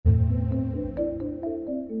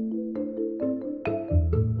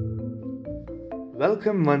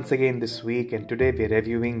Welcome once again this week, and today we are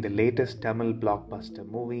reviewing the latest Tamil blockbuster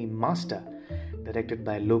movie Master, directed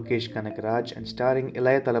by Lokesh Kanagaraj and starring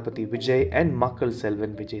Ilayya Thalapathy Vijay and Makkal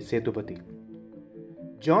Selvan Vijay Sethupathi.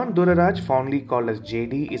 John Duraraj, fondly called as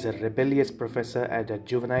JD, is a rebellious professor at a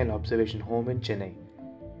juvenile observation home in Chennai,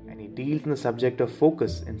 and he deals in the subject of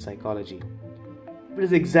focus in psychology. It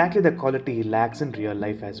is exactly the quality he lacks in real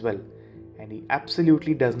life as well, and he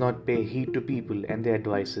absolutely does not pay heed to people and their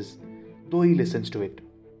advices, though he listens to it.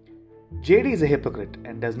 JD is a hypocrite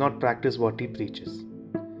and does not practice what he preaches.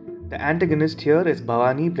 The antagonist here is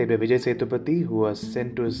Bhavani, played by Vijay Sethupathi, who was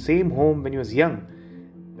sent to his same home when he was young,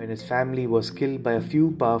 when his family was killed by a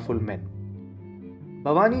few powerful men.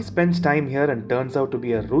 Bhavani spends time here and turns out to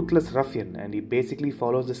be a ruthless ruffian, and he basically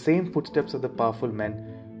follows the same footsteps of the powerful men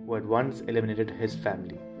who had once eliminated his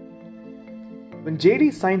family. When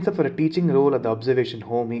JD signs up for a teaching role at the observation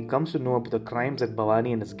home, he comes to know about the crimes that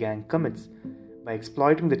Bhavani and his gang commits by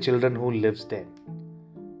exploiting the children who lives there.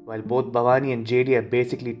 While both Bhavani and JD are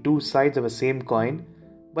basically two sides of a same coin,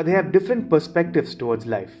 but they have different perspectives towards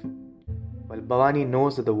life. While Bhavani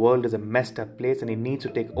knows that the world is a messed up place and he needs to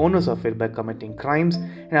take onus of it by committing crimes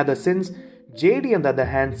and other sins, JD on the other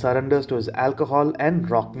hand surrenders to his alcohol and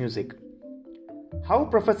rock music. How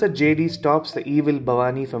Professor JD stops the evil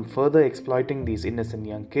Bhavani from further exploiting these innocent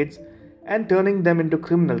young kids and turning them into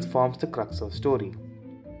criminals forms the crux of the story.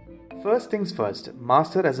 First things first,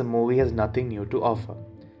 Master as a movie has nothing new to offer.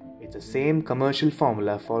 It's the same commercial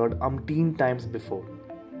formula followed umpteen times before.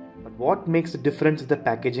 But what makes the difference is the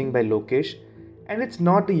packaging by Lokesh, and it's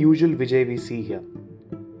not the usual Vijay we see here.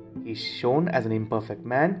 He's shown as an imperfect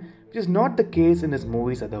man, which is not the case in his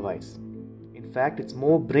movies otherwise. In fact, it's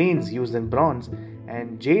more brains used than bronze,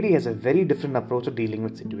 and JD has a very different approach to dealing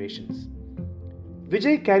with situations.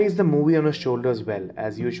 Vijay carries the movie on his shoulders well,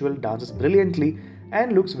 as usual, dances brilliantly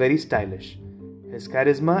and looks very stylish. His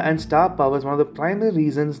charisma and star power is one of the primary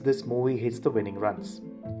reasons this movie hits the winning runs.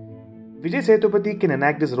 Vijay Sethupathi can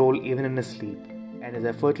enact his role even in his sleep, and his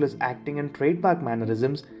effortless acting and trademark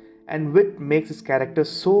mannerisms and wit makes his character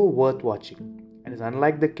so worth watching, and is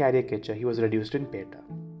unlike the caricature he was reduced in Peta.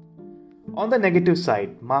 On the negative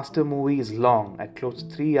side, Master movie is long at close to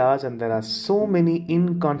 3 hours, and there are so many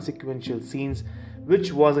inconsequential scenes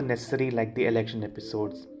which wasn't necessary, like the election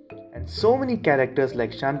episodes, and so many characters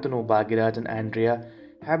like Shantanu, Bhagiraj and Andrea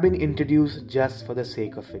have been introduced just for the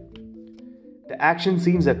sake of it. The action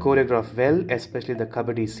scenes are choreographed well, especially the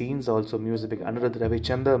kabaddi scenes. Also, music by Anuradh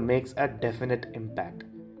Ravichandar makes a definite impact.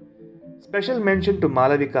 Special mention to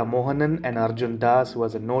Malavika Mohanan and Arjun Das, who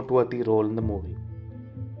has a noteworthy role in the movie.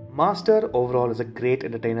 Master overall is a great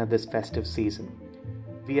entertainer this festive season.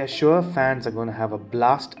 We are sure fans are going to have a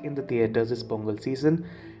blast in the theatres this Pongal season,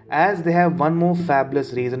 as they have one more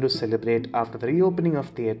fabulous reason to celebrate after the reopening of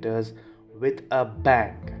theatres with a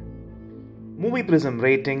bang. Movie Prism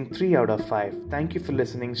rating 3 out of 5. Thank you for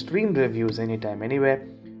listening. Stream reviews anytime, anywhere.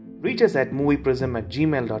 Reach us at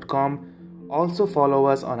movieprism@gmail.com. Also follow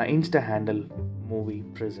us on our Insta handle, Movie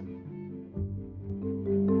Prism.